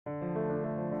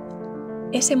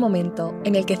Ese momento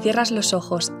en el que cierras los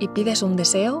ojos y pides un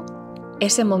deseo,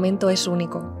 ese momento es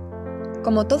único,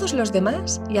 como todos los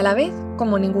demás y a la vez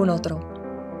como ningún otro.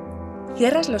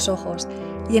 Cierras los ojos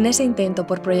y en ese intento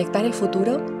por proyectar el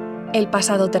futuro, el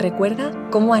pasado te recuerda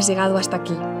cómo has llegado hasta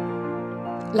aquí.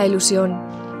 La ilusión,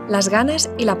 las ganas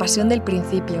y la pasión del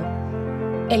principio,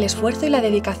 el esfuerzo y la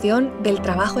dedicación del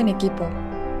trabajo en equipo,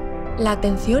 la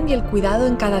atención y el cuidado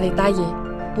en cada detalle,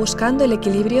 buscando el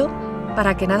equilibrio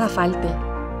para que nada falte.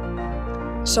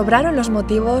 Sobraron los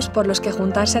motivos por los que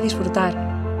juntarse a disfrutar,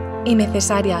 y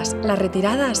necesarias las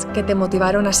retiradas que te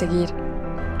motivaron a seguir,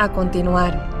 a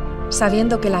continuar,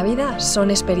 sabiendo que la vida son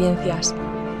experiencias,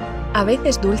 a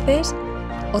veces dulces,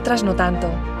 otras no tanto.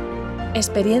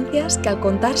 Experiencias que al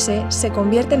contarse se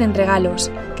convierten en regalos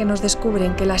que nos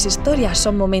descubren que las historias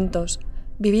son momentos,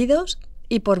 vividos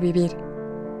y por vivir.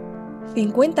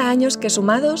 50 años que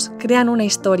sumados crean una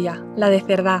historia, la de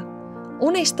Cerdá.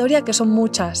 Una historia que son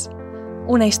muchas.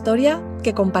 Una historia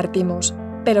que compartimos,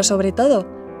 pero sobre todo,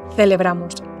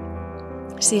 celebramos.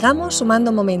 Sigamos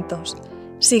sumando momentos.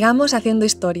 Sigamos haciendo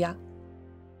historia.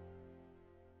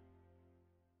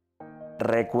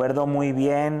 Recuerdo muy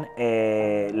bien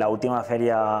la última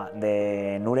feria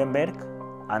de Nuremberg,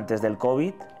 antes del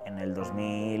COVID, en el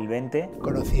 2020.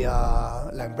 Conocía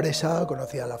la empresa,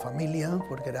 conocía la familia,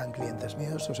 porque eran clientes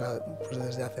míos, o sea, pues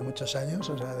desde hace muchos años,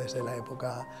 o sea, desde la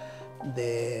época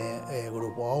de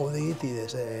Grupo Audit y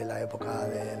desde la época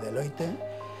de Deloitte.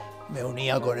 Me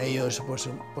unía con ellos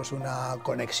pues una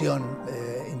conexión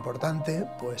importante,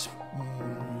 pues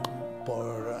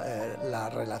por la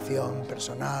relación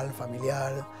personal,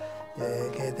 familiar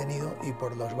que he tenido y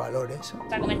por los valores.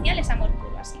 La comercial es amor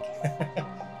puro, así que...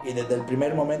 Y desde el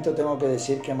primer momento tengo que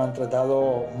decir que me han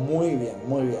tratado muy bien,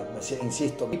 muy bien.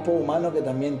 Insisto, el tipo humano que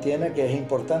también tiene, que es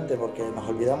importante, porque nos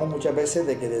olvidamos muchas veces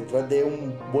de que detrás de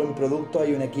un buen producto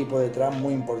hay un equipo detrás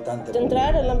muy importante.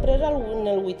 Entrar en l'empresa en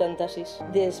el 86.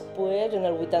 Després, en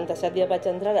el 87, ja vaig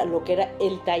entrar a lo que era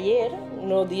el taller,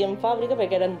 no diem fàbrica,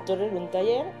 perquè tot era un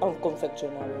taller on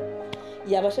confeccionava.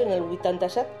 Ja va ser en el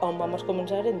 87 on vam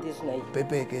començar en Disney.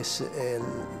 Pepe, que es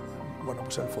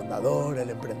pues el fundador, el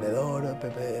emprendedor,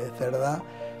 Pepe Cerdá,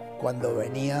 cuando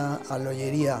venía a la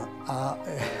Ollería a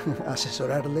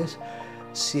asesorarles,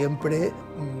 siempre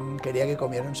quería que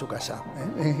comiera en su casa,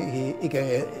 y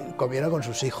que comiera con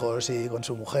sus hijos y con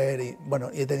su mujer. Y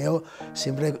he tenido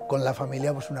siempre con la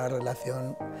familia pues una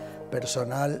relación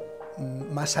personal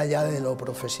más allá de lo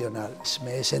profesional.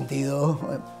 Me he sentido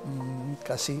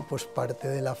casi pues parte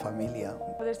de la familia.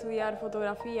 Vaig estudiar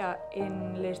fotografia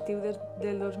en l'estiu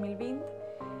del 2020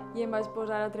 i em vaig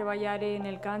posar a treballar en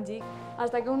el Kanji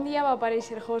hasta que un día va a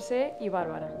aparecer José y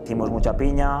Bárbara. Hicimos mucha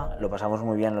piña, lo pasamos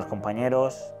muy bien los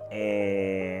compañeros,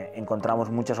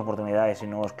 encontramos muchas oportunidades y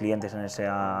nuevos clientes en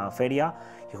esa feria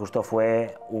y justo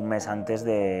fue un mes antes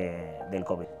del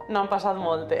COVID. N'han passat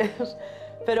moltes,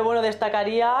 però bueno,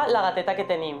 destacaria la gateta que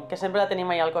tenim, que sempre la tenim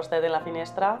allà al costat de la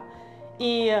finestra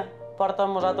i porta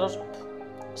amb nosaltres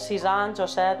 6 anys o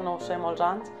 7, no ho sé, molts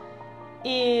anys.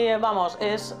 I, vamos,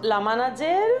 és la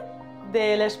mànager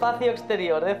de l'espacio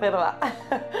exterior de Cerdá.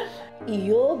 I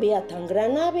jo veia tan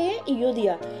gran ave i jo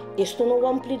dia, esto no ho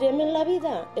omplirem en la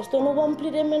vida, esto no ho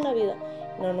omplirem en la vida.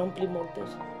 No, no omplim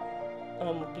moltes,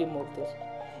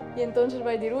 I entonces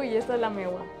vaig dir, ui, esta és la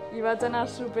meua. I vaig anar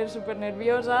super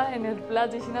nerviosa en els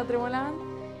plats així tremolant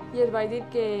i els vaig dir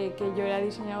que jo era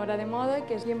dissenyadora de moda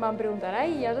i em van preguntar,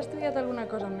 ai, has estudiat alguna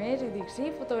cosa més? I dic,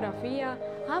 sí, fotografia.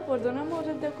 Ah, doncs dona'm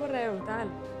el teu correu, tal.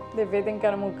 De fet,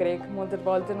 encara m'ho crec, moltes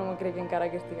voltes no m'ho crec encara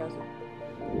que estic així.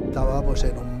 Estaba pues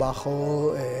en un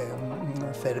bajo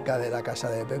cerca de la casa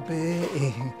de Pepe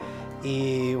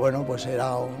y bueno, pues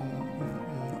era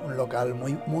un local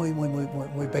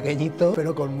muy pequeñito,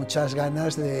 pero con muchas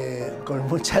ganas de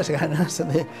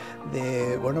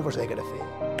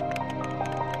crecer.